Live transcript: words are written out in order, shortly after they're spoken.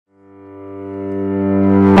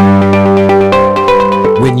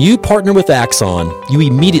When you partner with Axon, you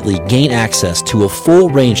immediately gain access to a full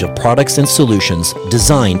range of products and solutions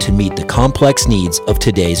designed to meet the complex needs of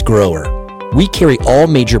today's grower. We carry all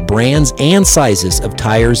major brands and sizes of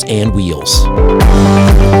tires and wheels.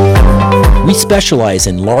 We specialize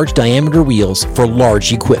in large diameter wheels for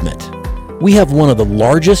large equipment. We have one of the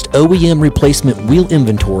largest OEM replacement wheel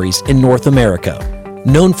inventories in North America.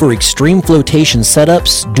 Known for extreme flotation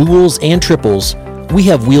setups, duals, and triples, we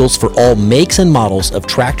have wheels for all makes and models of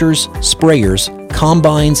tractors, sprayers,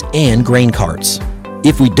 combines, and grain carts.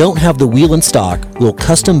 If we don't have the wheel in stock, we'll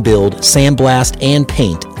custom build, sandblast, and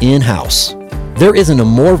paint in-house. There isn't a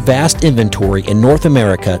more vast inventory in North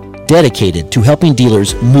America dedicated to helping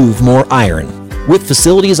dealers move more iron. With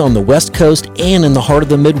facilities on the West Coast and in the heart of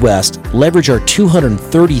the Midwest, leverage our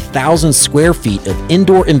 230,000 square feet of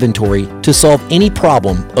indoor inventory to solve any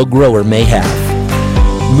problem a grower may have.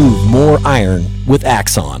 Move more iron with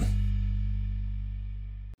Axon.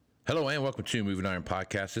 Hello and welcome to Moving Iron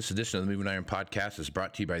Podcast. This edition of the Moving Iron Podcast is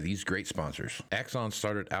brought to you by these great sponsors. Axon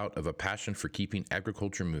started out of a passion for keeping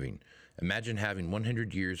agriculture moving. Imagine having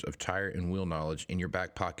 100 years of tire and wheel knowledge in your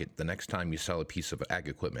back pocket the next time you sell a piece of ag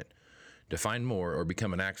equipment. To find more or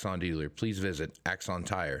become an Axon dealer, please visit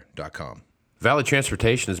axontire.com. Valley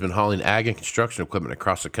Transportation has been hauling ag and construction equipment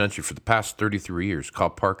across the country for the past 33 years.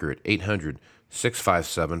 Call Parker at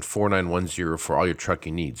 800-657-4910 for all your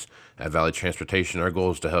trucking needs. At Valley Transportation, our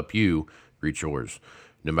goal is to help you reach yours.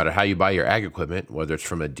 No matter how you buy your ag equipment, whether it's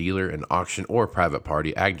from a dealer, an auction, or a private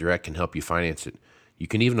party, AgDirect can help you finance it. You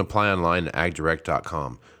can even apply online at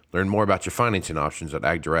agdirect.com. Learn more about your financing options at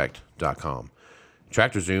agdirect.com.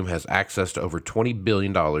 TractorZoom has access to over $20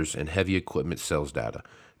 billion in heavy equipment sales data.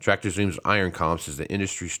 TractorZoom's Iron Comps is the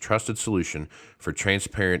industry's trusted solution for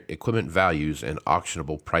transparent equipment values and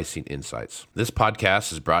auctionable pricing insights. This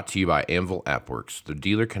podcast is brought to you by Anvil AppWorks. The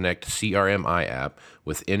Dealer Connect CRMI app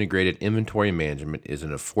with integrated inventory management is an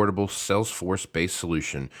affordable Salesforce-based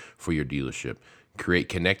solution for your dealership. Create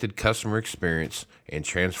connected customer experience and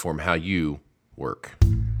transform how you work.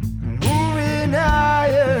 Moving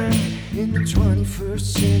iron in the 21st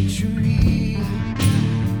century.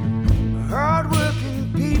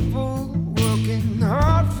 Hard-working people working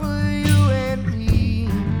hard for you and me.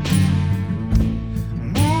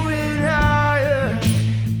 Moving iron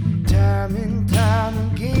time and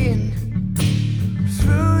time again.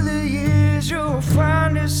 Through the years you'll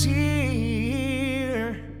find us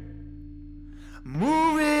here.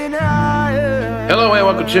 Moving iron. Hello and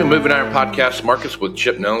welcome to Moving Iron Podcast. Marcus with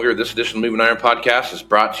Chip Nellinger. This edition of Moving Iron Podcast is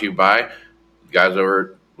brought to you by guys over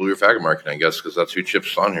at Blue Reef Agri Marketing, I guess, because that's who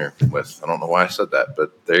Chip's on here with. I don't know why I said that,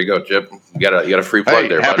 but there you go, Chip. You got a free plug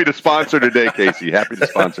there. Happy to sponsor today, Casey. Happy to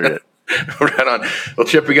sponsor it. Right on. Well,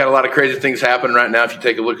 Chip, we got a lot of crazy things happening right now. If you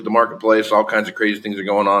take a look at the marketplace, all kinds of crazy things are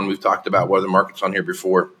going on. We've talked about weather markets on here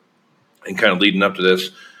before, and kind of leading up to this,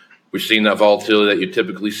 we've seen that volatility that you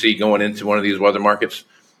typically see going into one of these weather markets,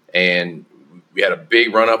 and we had a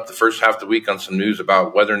big run up the first half of the week on some news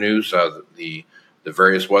about weather news. The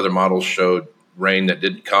various weather models showed rain that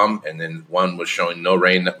didn't come, and then one was showing no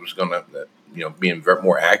rain that was going to, being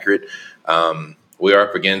more accurate. We are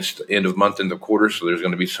up against end of month, end of quarter, so there's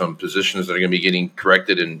going to be some positions that are going to be getting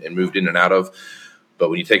corrected and moved in and out of. But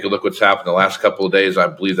when you take a look what's happened the last couple of days, I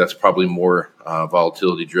believe that's probably more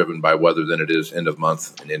volatility driven by weather than it is end of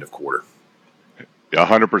month and end of quarter.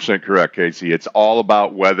 100% correct, Casey. It's all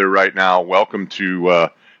about weather right now. Welcome to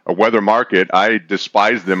a weather market. I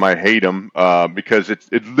despise them. I hate them because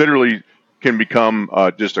it literally can become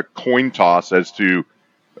just a coin toss as to,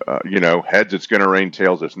 heads it's going to rain,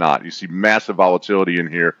 tails it's not. You see massive volatility in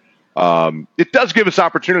here. It does give us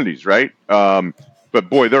opportunities, right? But,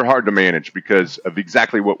 boy, they're hard to manage because of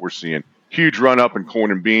exactly what we're seeing. Huge run up in corn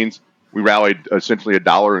and beans. We rallied essentially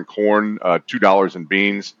 $1 in corn, $2 in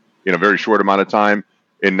beans in a very short amount of time.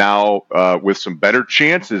 And now with some better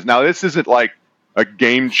chances. Now, this isn't like a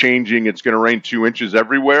game-changing, it's going to rain 2 inches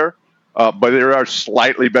everywhere. But there are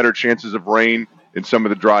slightly better chances of rain in some of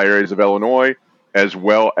the dry areas of Illinois, as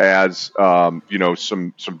well as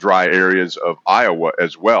some dry areas of Iowa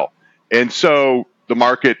as well. And so the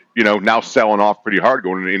market, now selling off pretty hard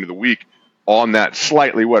going into the end of the week on that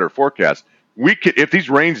slightly wetter forecast. If these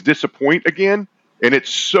rains disappoint again, and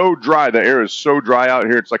it's so dry, the air is so dry out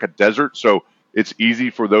here, it's like a desert. So it's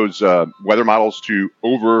easy for those weather models to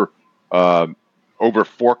over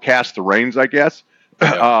forecast the rains, I guess.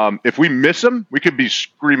 Yeah. If we miss them, we could be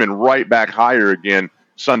screaming right back higher again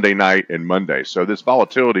Sunday night and Monday. So this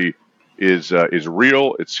volatility is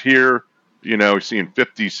real. It's here. Seeing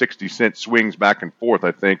 50, 60 cent swings back and forth,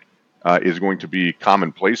 I think, is going to be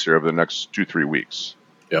commonplace here over the next 2-3 weeks.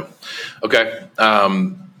 Yeah. Okay.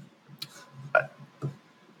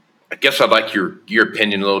 I guess I'd like your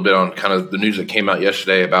opinion a little bit on kind of the news that came out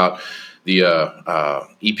yesterday about the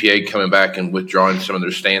EPA coming back and withdrawing some of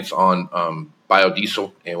their stance on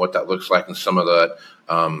biodiesel and what that looks like, and some of the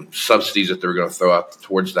subsidies that they're going to throw out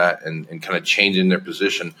towards that, and kind of changing their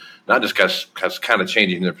position. Not just because kind of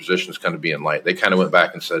changing their position is kind of being light. They kind of went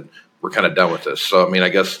back and said, we're kind of done with this. So, I mean, I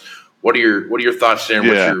guess what are your thoughts there?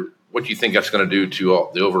 And what do you think that's going to do to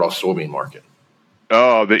the overall soybean market?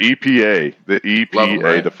 Oh, the EPA,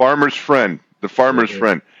 Right? the farmer's friend, friend.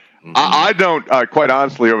 Mm-hmm. I don't, quite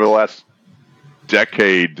honestly, over the last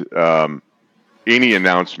decade, any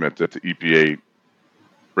announcement that the EPA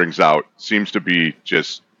brings out seems to be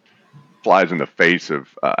just flies in the face of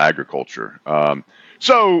agriculture.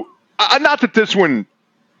 So, not that this one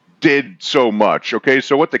did so much. Okay,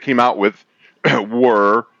 so what they came out with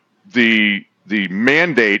were the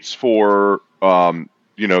mandates for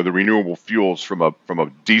the renewable fuels from a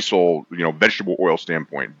diesel, vegetable oil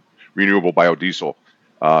standpoint, renewable biodiesel,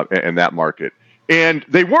 and that market. And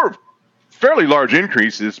they were fairly large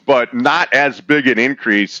increases, but not as big an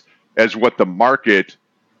increase as what the market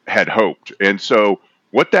had hoped. And so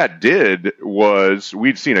what that did was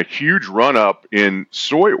we'd seen a huge run up in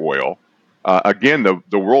soy oil. Again,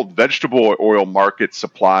 the world vegetable oil market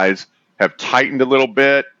supplies have tightened a little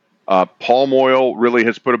bit. Palm oil really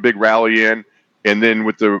has put a big rally in. And then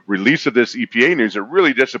with the release of this EPA news, it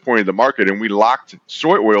really disappointed the market. And we locked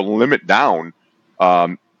soy oil limit down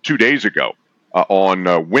 2 days ago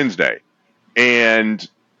on Wednesday. And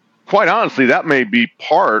quite honestly, that may be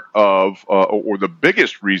part of or the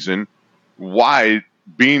biggest reason why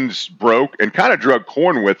beans broke and kind of drug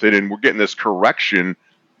corn with it. And we're getting this correction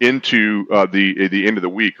into the end of the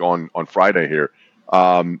week on Friday here.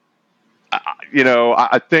 I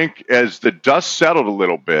think as the dust settled a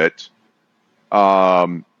little bit,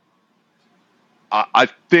 I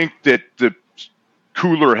think that the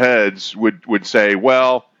cooler heads would say,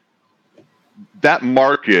 well, that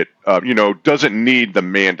market, doesn't need the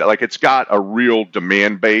mandate. Like, it's got a real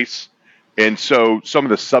demand base. And so some of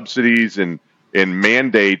the subsidies and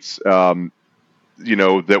mandates, that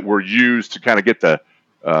were used to kind of get the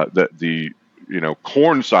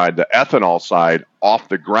corn side, the ethanol side off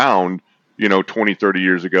the ground, 20, 30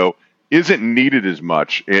 years ago, isn't needed as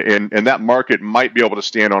much. And that market might be able to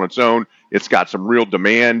stand on its own. It's got some real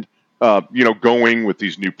demand, going with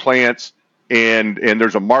these new plants, and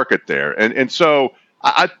there's a market there. And so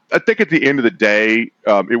I think at the end of the day,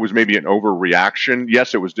 it was maybe an overreaction.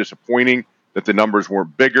 Yes, it was disappointing that the numbers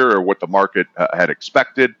weren't bigger or what the market had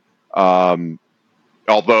expected. Although,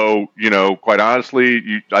 quite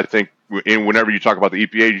honestly, I think whenever you talk about the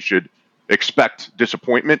EPA, you should expect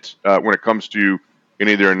disappointment when it comes to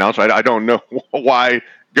any of their announcements. I don't know why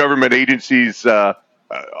government agencies are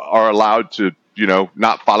allowed to,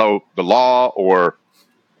 not follow the law or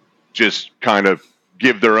just kind of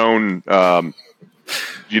give their own,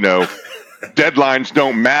 deadlines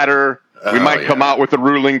don't matter. We might come out with a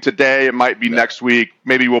ruling today. It might be next week.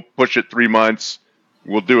 Maybe we'll push it 3 months.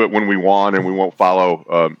 We'll do it when we want, and we won't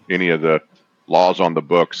follow any of the laws on the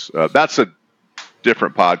books. That's a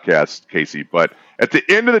different podcast, Casey. But at the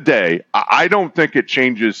end of the day, I don't think it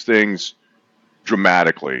changes things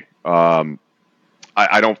dramatically.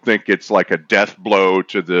 I don't think it's like a death blow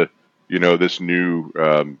to the, this new,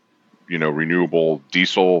 renewable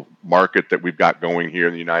diesel market that we've got going here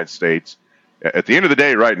in the United States. At the end of the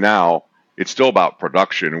day, right now, it's still about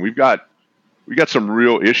production, and we got some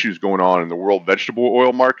real issues going on in the world vegetable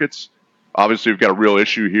oil markets. Obviously, we've got a real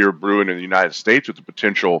issue here brewing in the United States with the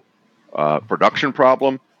potential production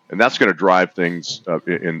problem, and that's going to drive things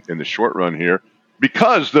in the short run here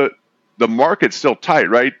because the market's still tight,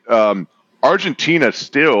 right? Argentina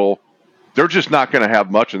they're just not going to have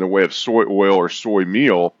much in the way of soy oil or soy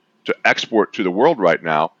meal to export to the world right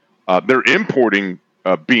now. They're importing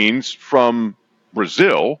beans from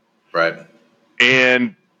Brazil, right?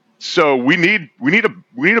 And so we need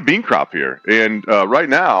a bean crop here. And right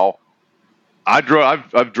now,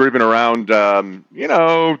 I've driven around,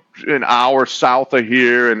 an hour south of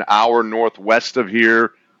here, an hour northwest of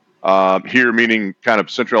here. Here meaning kind of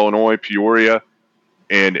central Illinois, Peoria,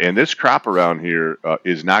 and this crop around here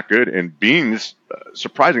is not good. And beans,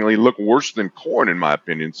 surprisingly, look worse than corn, in my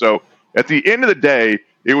opinion. So at the end of the day,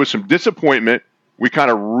 it was some disappointment. We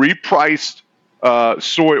kind of repriced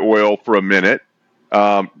soy oil for a minute,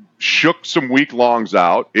 shook some week longs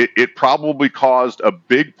out. It probably caused a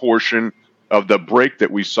big portion of the break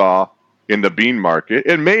that we saw in the bean market.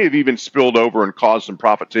 It may have even spilled over and caused some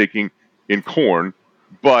profit taking in corn.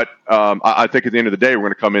 But I think at the end of the day, we're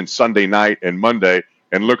going to come in Sunday night and Monday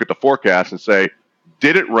and look at the forecast and say,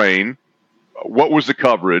 did it rain? What was the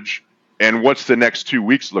coverage? And what's the next 2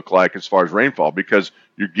 weeks look like as far as rainfall? Because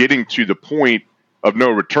you're getting to the point of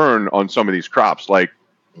no return on some of these crops. Like,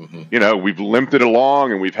 we've limped it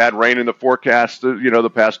along and we've had rain in the forecast,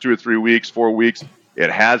 the past 2 or 3 weeks, 4 weeks.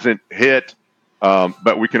 It hasn't hit,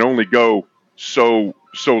 but we can only go so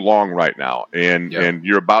long right now. And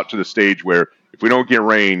you're about to the stage where if we don't get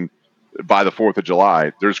rain by the 4th of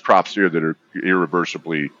July, there's crops here that are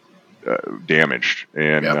irreversibly damaged.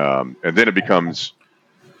 And then it becomes,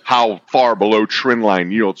 how far below trend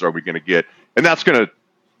line yields are we going to get? And that's going to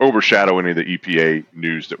overshadow any of the EPA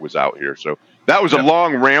news that was out here. So that was a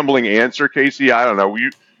long, rambling answer, Casey. I don't know.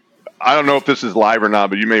 I don't know if this is live or not,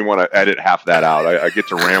 but you may want to edit half that out. I get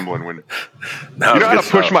to rambling when you know how to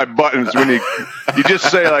push my buttons when you just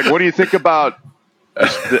say, like, what do you think about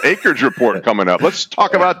the acreage report coming up? Let's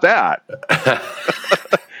talk about that.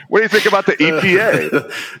 What do you think about the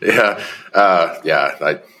EPA?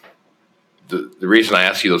 The reason I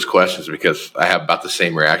ask you those questions is because I have about the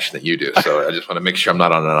same reaction that you do. So I just want to make sure I'm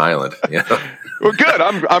not on an island. Well, good.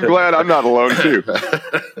 I'm glad I'm not alone too.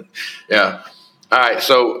 Yeah. All right.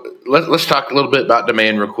 So let's talk a little bit about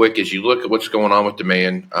demand real quick as you look at what's going on with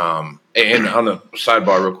demand. And on the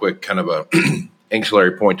sidebar real quick, kind of a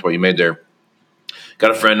ancillary point to what you made there.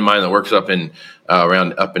 Got a friend of mine that works up in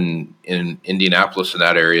Indianapolis in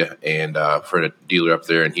that area, and for a dealer up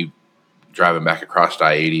there, and he driving back across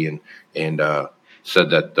I-80 and said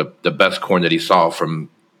that the best corn that he saw from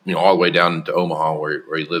all the way down to Omaha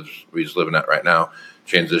where he's living at right now,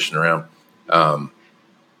 transitioning around.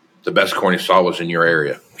 The best corn he saw was in your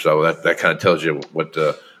area, so that kind of tells you what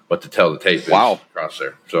to tell the tape is across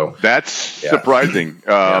there. So that's surprising.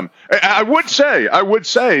 I would say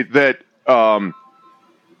that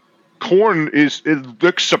corn it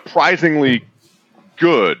looks surprisingly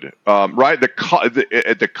good, right?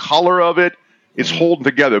 The color of it is holding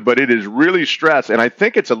together, but it is really stressed, and I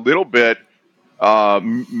think it's a little bit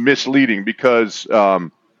misleading because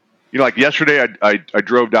like yesterday I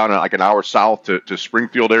drove down like an hour south to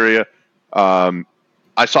Springfield area.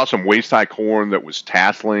 I saw some waist high corn that was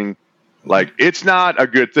tasseling. Like, it's not a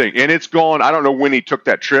good thing, and it's gone. I don't know when he took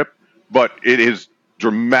that trip, but it is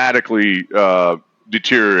dramatically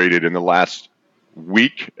deteriorated in the last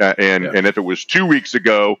week. And if it was 2 weeks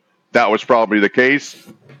ago, that was probably the case.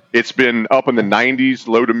 It's been up in the 90s,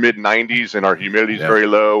 low to mid 90s, and our humidity is very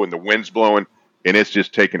low, and the wind's blowing, and it's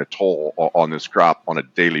just taking a toll on this crop on a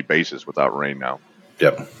daily basis without rain now.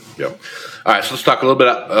 Yep. All right, so let's talk a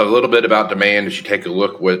little bit about demand as you take a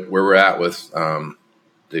look where we're at with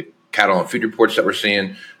the cattle and feed reports that we're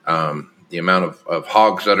seeing, the amount of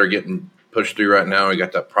hogs that are getting pushed through right now. We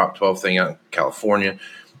got that Prop 12 thing out in California.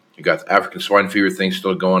 You got the African swine fever thing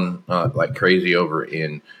still going like crazy over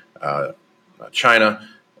in China,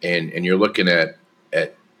 and you're looking at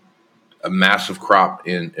a massive crop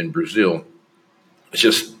in Brazil. It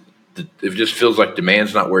just feels like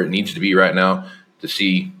demand's not where it needs to be right now to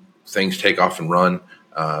see things take off and run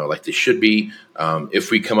like they should be.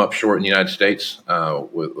 If we come up short in the United States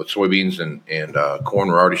with soybeans and corn,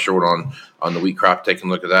 we're already short on the wheat crop. Taking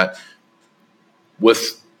a look at that.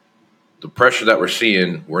 With the pressure that we're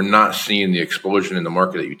seeing, we're not seeing the explosion in the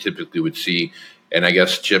market that you typically would see. And I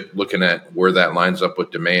guess, Chip, looking at where that lines up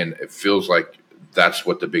with demand, it feels like that's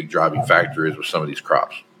what the big driving factor is with some of these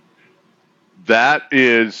crops.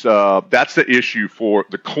 That's the issue for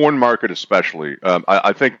the corn market, especially.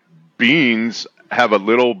 I think beans have a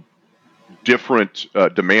little different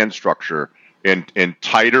demand structure and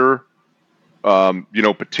tighter,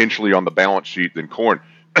 potentially on the balance sheet than corn.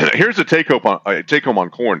 Here's the take home on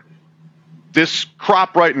corn. This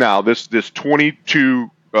crop right now, this 22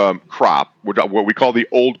 crop, what we call the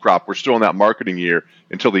old crop, we're still in that marketing year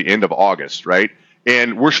until the end of August, right?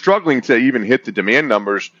 And we're struggling to even hit the demand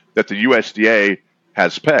numbers that the USDA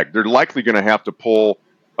has pegged. They're likely going to have to pull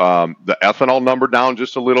the ethanol number down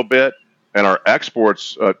just a little bit. And our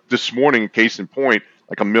exports this morning, case in point,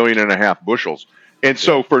 like 1.5 million bushels. And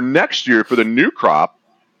so for next year, for the new crop,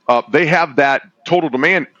 they have that total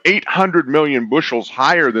demand 800 million bushels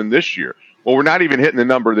higher than this year. Well, we're not even hitting the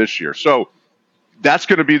number this year. So that's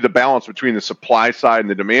going to be the balance between the supply side and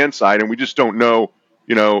the demand side. And we just don't know,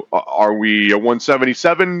 are we a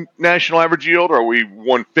 177 national average yield or are we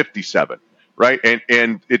 157, right?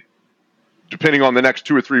 And it, depending on the next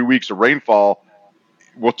 2 or 3 weeks of rainfall,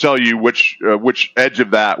 will tell you which edge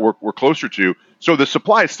of that we're closer to. So the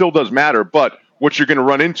supply still does matter, but what you're going to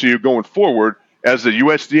run into going forward as the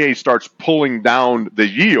USDA starts pulling down the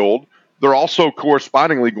yield, they're also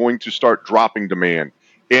correspondingly going to start dropping demand.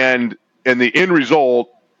 And the end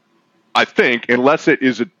result, I think, unless it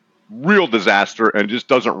is a real disaster and just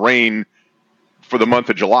doesn't rain for the month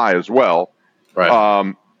of July as well,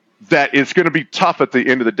 right. that it's going to be tough at the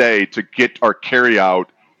end of the day to get our carry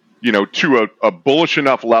out, to a bullish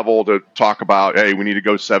enough level to talk about, hey, we need to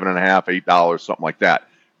go $7.50, $8, something like that.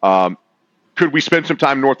 Could we spend some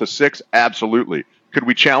time north of 6? Absolutely. Could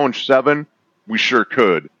we challenge 7? We sure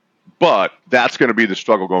could. But that's going to be the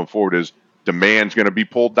struggle going forward, is demand's going to be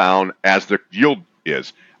pulled down as the yield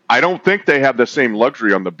is. I don't think they have the same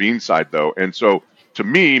luxury on the bean side, though. And so, to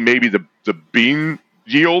me, maybe the bean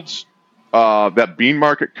yields, that bean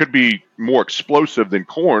market could be more explosive than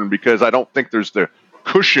corn, because I don't think there's the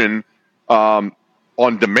cushion on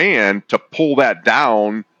demand to pull that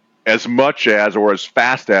down as much as or as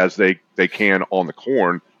fast as they can on the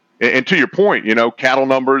corn. And to your point, cattle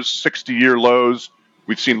numbers, 60-year lows.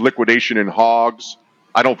 We've seen liquidation in hogs.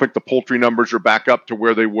 I don't think the poultry numbers are back up to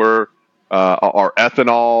where they were. Our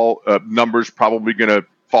ethanol numbers probably going to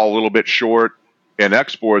fall a little bit short, and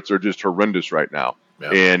exports are just horrendous right now.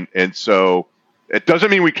 Yeah. And so it doesn't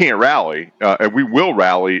mean we can't rally, and we will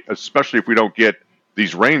rally, especially if we don't get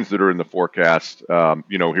these rains that are in the forecast,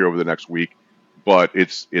 here over the next week. But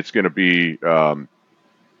it's going to be,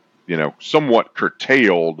 somewhat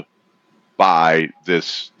curtailed by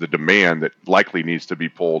the demand that likely needs to be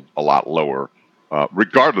pulled a lot lower,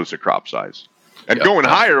 regardless of crop size. And going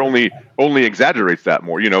higher only exaggerates that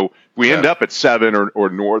more. If we end up at 7 or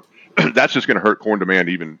north, that's just going to hurt corn demand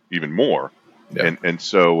even more. Yeah. And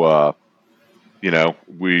so, you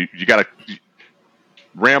got to,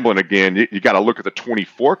 rambling again, you got to look at the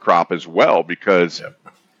 24 crop as well, because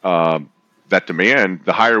that demand,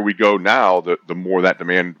 the higher we go now, the more that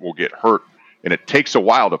demand will get hurt. And it takes a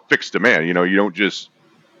while to fix demand. You don't just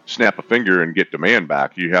snap a finger and get demand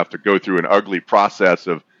back. You have to go through an ugly process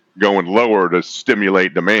of going lower to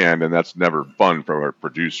stimulate demand, and that's never fun for a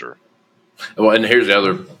producer. Well, and here's one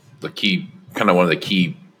of the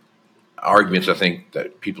key arguments I think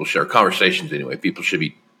that people share, conversations anyway, people should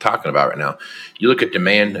be talking about right now. You look at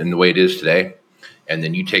demand and the way it is today, and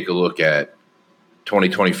then you take a look at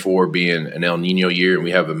 2024 being an El Nino year, and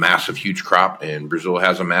we have a massive, huge crop, and Brazil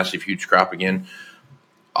has a massive, huge crop again.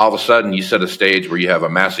 All of a sudden, you set a stage where you have a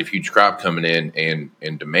massive, huge crop coming in,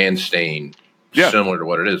 and demand staying similar to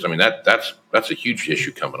what it is. I mean, that's a huge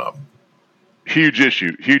issue coming up. Huge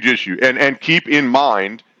issue. And keep in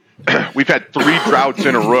mind, we've had 3 droughts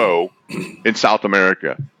in a row in South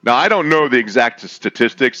America. Now, I don't know the exact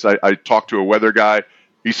statistics. I talked to a weather guy.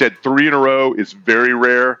 He said 3 in a row is very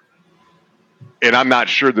rare. And I'm not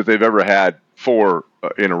sure that they've ever had 4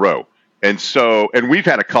 in a row. And we've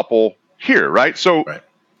had a couple here, right? So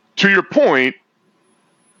to your point,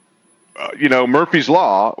 Murphy's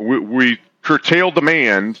Law, we curtail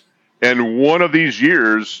demand, and one of these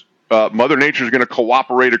years, Mother Nature is going to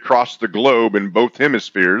cooperate across the globe in both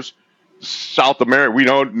hemispheres. South America, we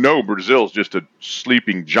don't know, Brazil's just a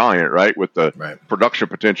sleeping giant, right, with the production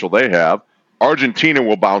potential they have. Argentina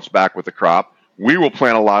will bounce back with the crop. We will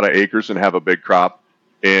plant a lot of acres and have a big crop,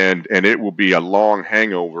 and it will be a long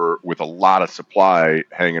hangover with a lot of supply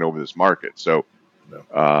hanging over this market. So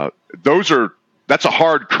that's a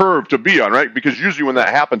hard curve to be on, right? Because usually when that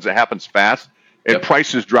happens, it happens fast, and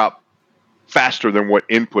prices drop faster than what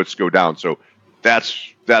inputs go down. So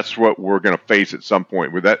that's what we're going to face at some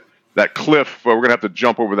point. With that cliff, we're going to have to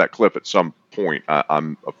jump over that cliff at some point,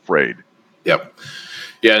 I'm afraid. Yep.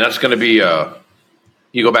 Yeah, and that's going to be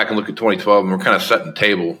you go back and look at 2012, and we're kind of setting the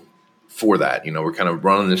table for that. We're kind of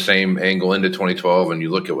running the same angle into 2012, and you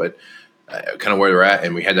look at what kind of where they're at,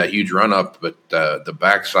 and we had that huge run up, but the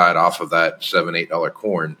backside off of that $7-8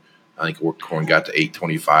 corn, I think corn got to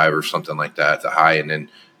 $8.25 or something like that, the high, and then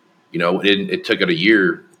it took it a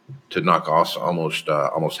year to knock off almost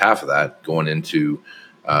half of that going into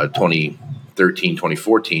 2013,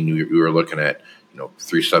 2014. We were looking at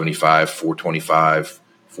 $3.75, $4.25.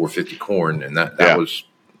 $4.50 corn, and that was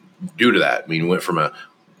due to that. I mean, we went from a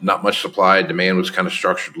not much supply, demand was kind of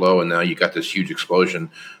structured low, and now you got this huge explosion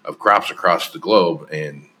of crops across the globe,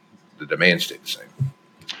 and the demand stayed the same.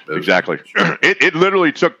 Exactly. It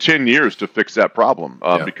literally took 10 years to fix that problem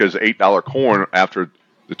because $8 corn after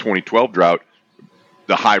the 2012 drought,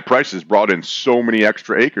 the high prices brought in so many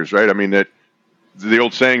extra acres, right? I mean, that the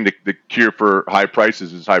old saying, the cure for high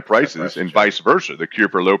prices is high prices, and vice versa. The cure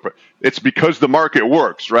for low price. It's because the market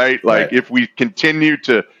works, right? Like if we continue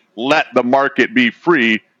to let the market be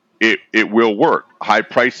free, it will work. High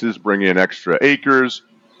prices bring in extra acres,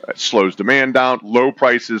 it slows demand down. Low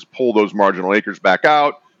prices pull those marginal acres back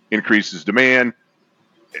out, increases demand,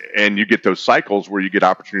 and you get those cycles where you get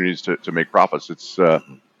opportunities to make profits. It's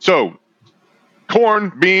so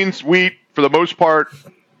corn, beans, wheat, for the most part,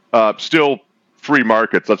 still free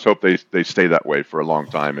markets. Let's hope they stay that way for a long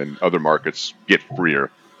time, and other markets get freer.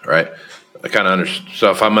 Right. I kind of understand.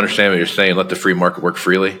 So if I'm understanding what you're saying, let the free market work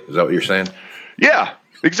freely. Is that what you're saying? Yeah,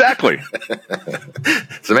 exactly.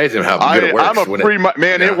 It's amazing how good it works. I'm a free man.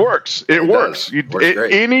 Yeah. It works. It works. Works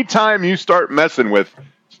great. Anytime you start messing with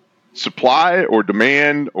supply or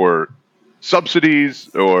demand or subsidies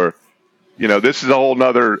or, this is a whole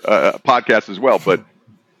nother podcast as well. But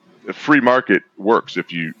the free market works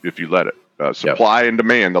if you let it. Supply and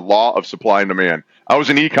demand, the law of supply and demand. I was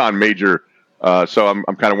an econ major, so I'm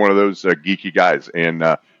kind of one of those geeky guys. And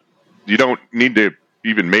you don't need to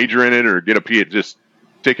even major in it or get a PhD. Just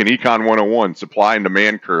take an econ 101, supply and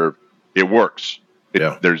demand curve. It works.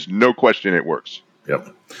 There's no question it works.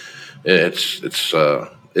 Yep. It's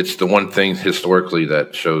the one thing historically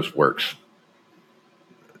that shows works.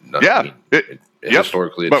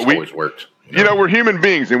 Historically, it's always worked. We're human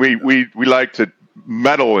beings, and we like to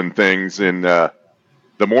meddle in things. And the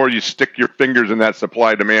more you stick your fingers in that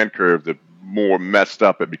supply-demand curve, the more messed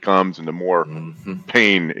up it becomes, and the more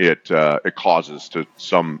pain it causes to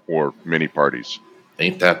some or many parties.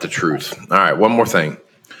 Ain't that the truth? All right, one more thing.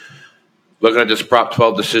 Looking at this Prop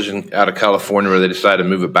 12 decision out of California where they decided to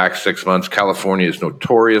move it back 6 months. California is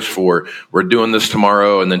notorious for, we're doing this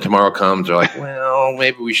tomorrow, and then tomorrow comes, they're like, well,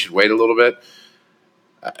 maybe we should wait a little bit.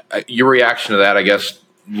 Your reaction to that, I guess,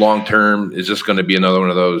 long term, is this going to be another one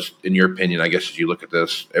of those, in your opinion, I guess, as you look at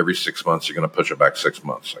this, every 6 months, you're going to push it back 6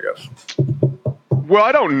 months, I guess? Well,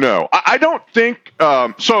 I don't know. I don't think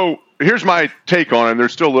so here's my take on it.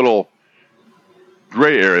 There's still a little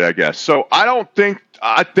gray area, I guess. So I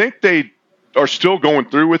think they are still going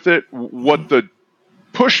through with it. What the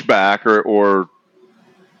pushback or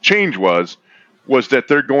change was that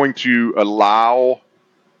they're going to allow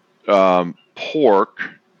pork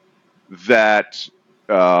that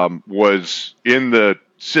was in the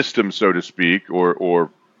system, so to speak,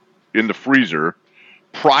 or in the freezer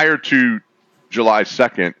prior to July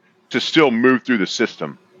 2nd to still move through the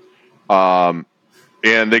system. And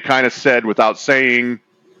they kind of said, without saying,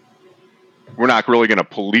 we're not really going to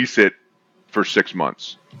police it for 6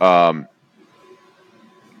 months. But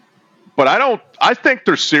I think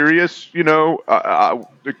they're serious,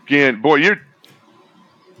 again, boy,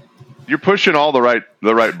 you're pushing all the right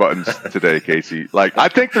buttons today, Casey. Like, I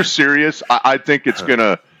think they're serious. I think it's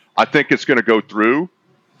gonna go through.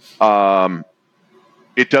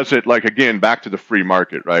 It doesn't, like, again, back to the free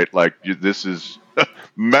market, right? Like, this is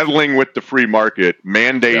meddling with the free market,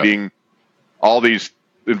 mandating all these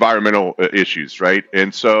environmental issues, right?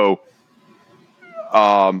 And so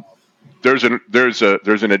there's an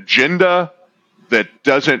agenda that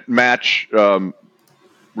doesn't match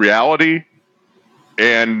reality,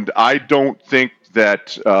 and I don't think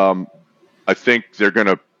that I think they're going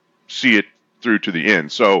to see it through to the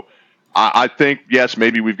end. So I think, yes,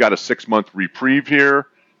 maybe we've got a 6 month reprieve here.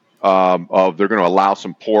 Of they're going to allow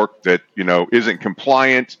some pork that isn't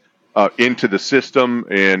compliant into the system,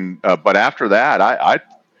 and but after that,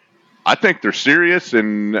 I think they're serious,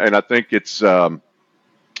 and I think it's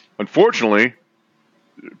unfortunately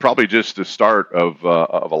probably just the start of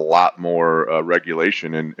a lot more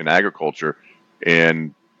regulation in agriculture.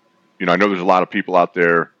 And I know there's a lot of people out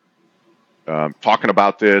there talking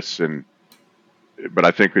about this, but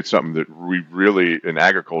I think it's something that we really, in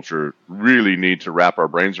agriculture, really need to wrap our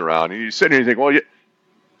brains around. And you sit there and you think, well,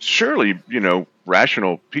 surely,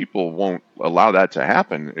 rational people won't allow that to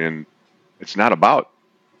happen. And it's not about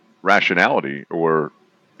rationality or,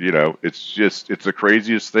 it's the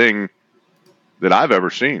craziest thing that I've ever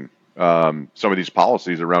seen. Some of these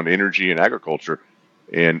policies around energy and agriculture,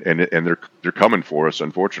 and they're coming for us,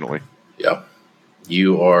 unfortunately. Yeah,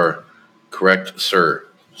 you are correct, sir.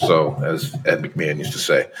 So, as Ed McMahon used to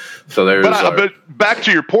say. So there's. But back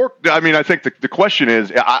to your pork. I mean, I think the question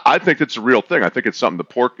is, I think it's a real thing. I think it's something the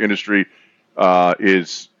pork industry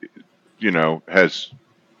has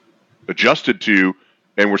adjusted to,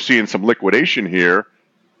 and we're seeing some liquidation here.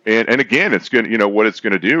 And again, it's going to, what it's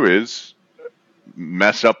going to do is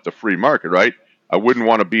mess up the free market, right? I wouldn't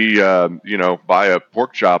want to be, buy a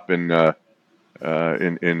pork chop in LA,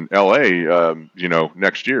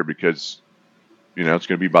 next year, because it's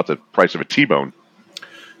going to be about the price of a T-bone.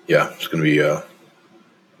 Yeah, it's going to be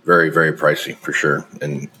very, very pricey for sure.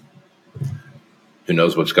 And who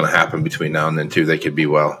knows what's going to happen between now and then, too. They could be,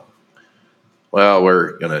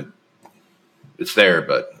 it's there,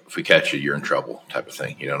 but if we catch you, you're in trouble type of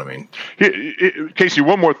thing. You know what I mean? Casey,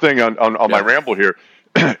 one more thing on my ramble here.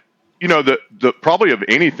 The probably of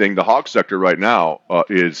anything, the hog sector right now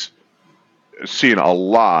is seeing a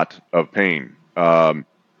lot of pain.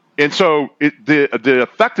 And so the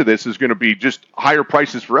effect of this is going to be just higher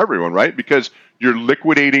prices for everyone, right? Because you're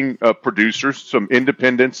liquidating producers, some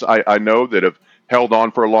independents I know that have held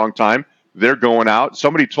on for a long time. they're going out.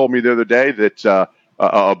 Somebody told me the other day that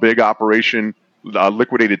a big operation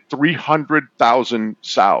liquidated 300,000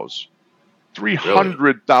 sows.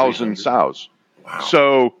 300,000 Really? sows. Wow.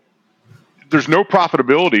 So there's no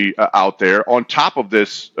profitability out there on top of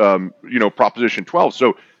this, Proposition 12.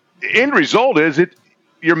 So end result is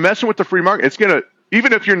you're messing with the free market. It's going to,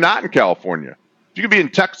 even if you're not in California, you could be in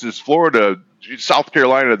Texas, Florida, South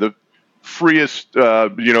Carolina, the freest,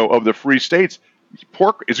 of the free states,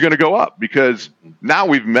 pork is going to go up because now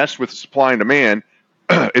we've messed with supply and demand.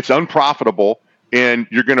 It's unprofitable, and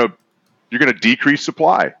you're going to decrease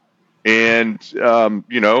supply. And,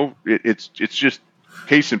 it's just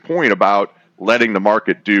case in point about letting the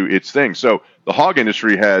market do its thing. So the hog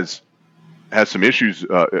industry has some issues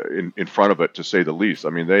in front of it, to say the least. I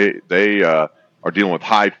mean, they are dealing with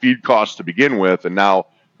high feed costs to begin with, and now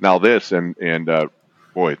this, and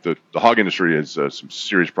boy, the hog industry has some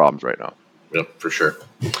serious problems right now. Yep, for sure.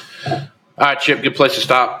 All right, Chip, good place to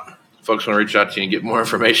stop. Folks want to reach out to you and get more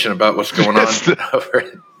information about what's going on over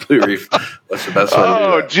at Blue Reef. What's the best way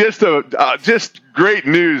to do that? Just great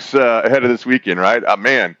news ahead of this weekend, right?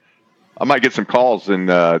 Man, I might get some calls and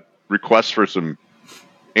requests for some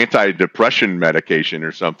anti-depression medication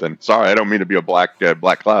or something. Sorry, I don't mean to be a black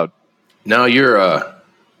cloud. No, you're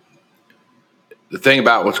the thing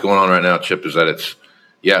about what's going on right now, Chip, is that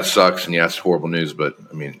it sucks and it's horrible news, but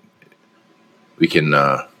I mean, we can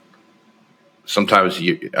sometimes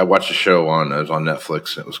I watched a show it was on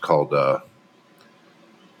Netflix, and it was called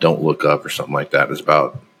Don't Look Up or something like that. It was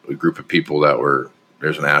about a group of people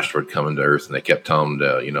there's an asteroid coming to Earth, and they kept telling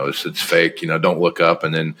them it's fake, don't look up.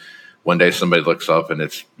 And then one day somebody looks up, and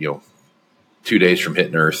it's 2 days from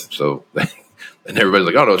hitting Earth. So and everybody's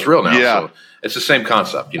like, oh no, it's real now. Yeah. So it's the same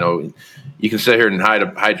concept. You can sit here and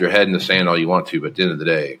hide your head in the sand all you want to, but at the end of the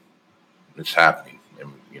day, it's happening.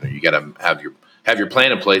 And you got to have your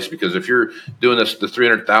plan in place, because if you're doing the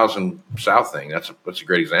 300,000 South thing, that's a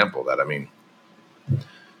great example of that. I mean,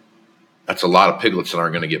 that's a lot of piglets that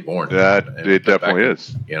aren't going to get born. It definitely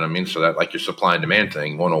is. You know what I mean? So that, like your supply and demand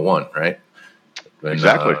thing, 101, right?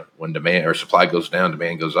 Exactly. When demand or supply goes down,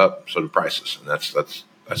 demand goes up, so do prices, and that's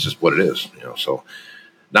just what it is. So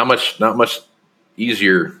not much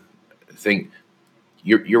easier thing.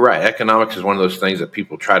 You're right. Economics is one of those things that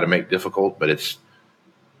people try to make difficult, but it's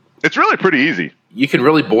really pretty easy. You can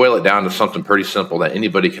really boil it down to something pretty simple that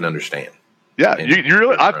anybody can understand. Yeah,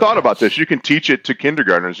 I've thought about this. You can teach it to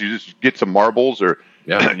kindergartners. You just get some marbles, or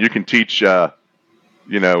you can teach,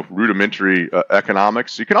 rudimentary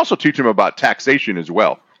economics. You can also teach them about taxation as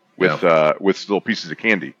well with little pieces of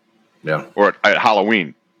candy. Yeah. Or at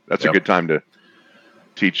Halloween, that's a good time to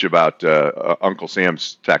teach about Uncle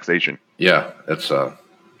Sam's taxation. Yeah, that's I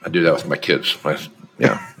do that with my kids.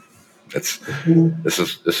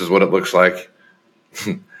 This is what it looks like.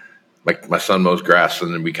 My son mows grass,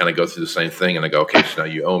 and then we kind of go through the same thing. And I go, okay, so now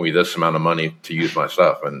you owe me this amount of money to use my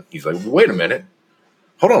stuff. And he's like, wait a minute,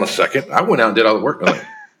 hold on a second. I went out and did all the work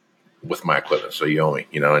with my equipment, so you owe me.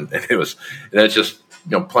 And it's just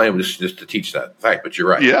playing just to teach that fact. But you're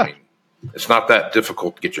right. Yeah. I mean, it's not that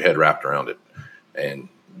difficult to get your head wrapped around it, and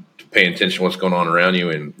to paying attention to what's going on around you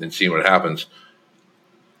and seeing what happens.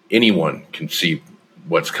 Anyone can see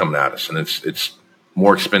what's coming at us, and it's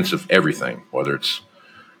more expensive everything, whether it's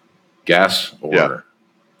gas or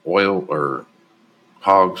oil or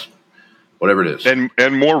hogs, whatever it is,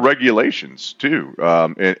 and more regulations too.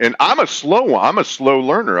 And I'm a slow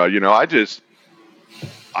learner. I've just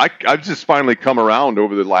finally come around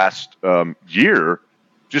over the last year,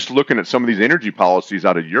 just looking at some of these energy policies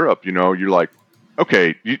out of Europe. You're like,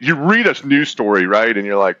 okay, you read a news story, right, and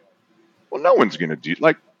you're like, well, no one's going to do,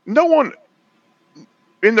 like, no one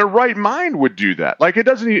in their right mind would do that. Like,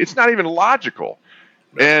 it's not even logical.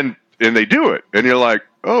 And they do it. And you're like,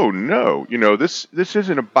 oh no, this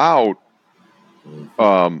isn't about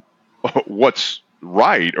what's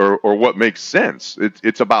right or what makes sense.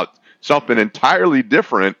 It's about something entirely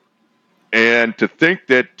different. And to think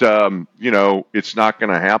that, it's not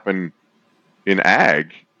going to happen in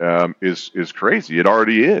ag is crazy. It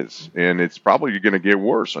already is. And it's probably going to get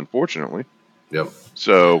worse, unfortunately. Yep.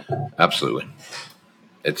 So absolutely.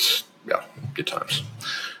 It's good times.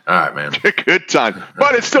 All right, man. Good time,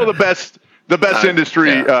 but it's still the best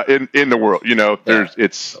industry in the world.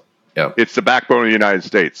 It's the backbone of the United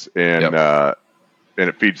States, and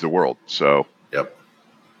it feeds the world. So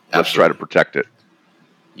let's try to protect it.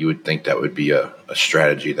 You would think that would be a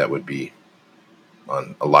strategy that would be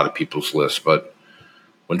on a lot of people's lists, but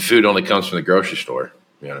when food only comes from the grocery store,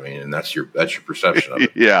 you know what I mean, and that's your perception of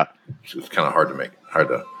it. Yeah, it's kind of hard to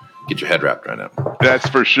get your head wrapped around that. That's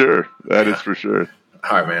for sure. That is for sure.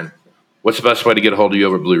 All right, man. What's the best way to get a hold of you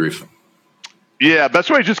over Blue Reef? Yeah, best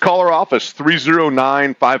way, just call our office,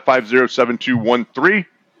 309-550-7213.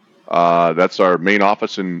 That's our main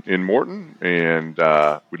office in Morton, and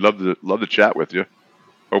we'd love to chat with you.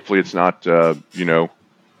 Hopefully it's not,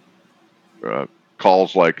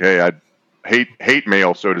 calls like, hey, I hate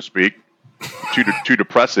mail, so to speak. Too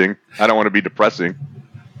depressing. I don't want to be depressing.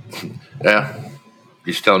 Yeah.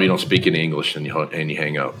 You just tell them you don't speak any English and you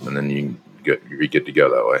hang up, and then you get to go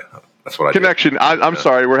that way. That's what I connection. I'm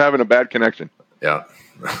sorry, we're having a bad connection. Yeah.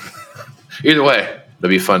 Either way, it'll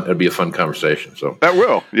be fun. It'll be a fun conversation. So that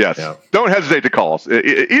will. Yes. Yeah. Don't hesitate to call us.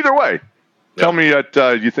 Either way, tell me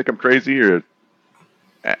that you think I'm crazy, or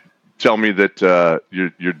tell me that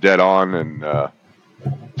you're dead on, and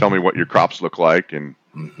tell me what your crops look like, and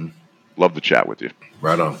love to chat with you.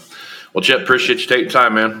 Right on. Well, Chip, appreciate you taking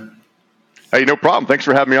time, man. Hey, no problem. Thanks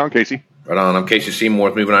for having me on, Casey. Right on. I'm Casey Seymour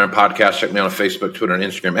with Moving Iron Podcast. Check me out on Facebook, Twitter, and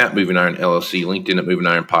Instagram at Moving Iron LLC, LinkedIn at Moving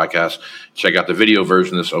Iron Podcast. Check out the video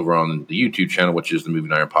version of this over on the YouTube channel, which is the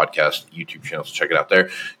Moving Iron Podcast YouTube channel. So check it out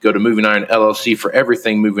there. Go to Moving Iron LLC for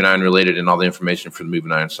everything Moving Iron related and all the information for the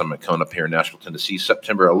Moving Iron Summit coming up here in Nashville, Tennessee,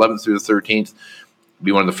 September 11th through the 13th.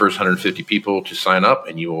 Be one of the first 150 people to sign up,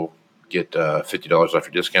 and you will get $50 off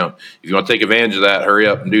your discount. If you want to take advantage of that, hurry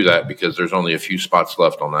up and do that, because there's only a few spots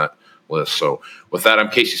left on that list. So with that, I'm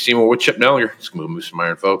Casey Seymour with Chip Nellinger. Let's go move some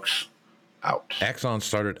iron, folks. Out. Axon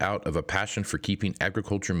started out of a passion for keeping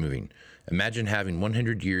agriculture moving. Imagine having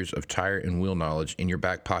 100 years of tire and wheel knowledge in your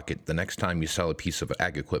back pocket the next time you sell a piece of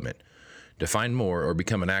ag equipment. To find more or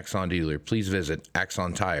become an Axon dealer, please visit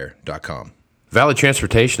axontire.com. Valley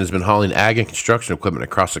Transportation has been hauling ag and construction equipment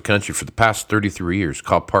across the country for the past 33 years.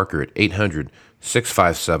 Call Parker at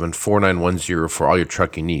 800-657-4910 for all your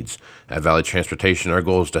trucking needs. At Valley Transportation, our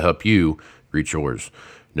goal is to help you reach yours.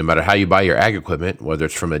 No matter how you buy your ag equipment, whether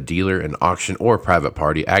it's from a dealer, an auction, or a private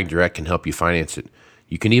party, AgDirect can help you finance it.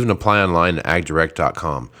 You can even apply online at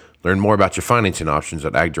agdirect.com. Learn more about your financing options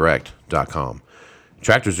at agdirect.com.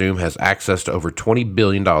 TractorZoom has access to over $20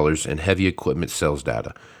 billion in heavy equipment sales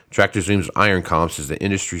data. TractorZoom's Iron Comps is the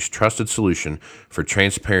industry's trusted solution for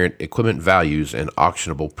transparent equipment values and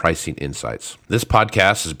auctionable pricing insights. This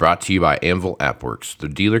podcast is brought to you by Anvil AppWorks. The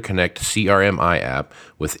Dealer Connect CRMI app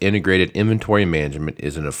with integrated inventory management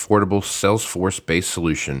is an affordable Salesforce-based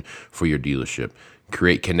solution for your dealership.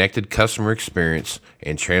 Create connected customer experience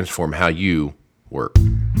and transform how you work.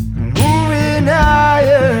 Moving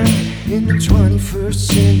iron in the 21st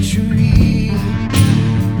century.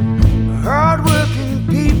 Hard work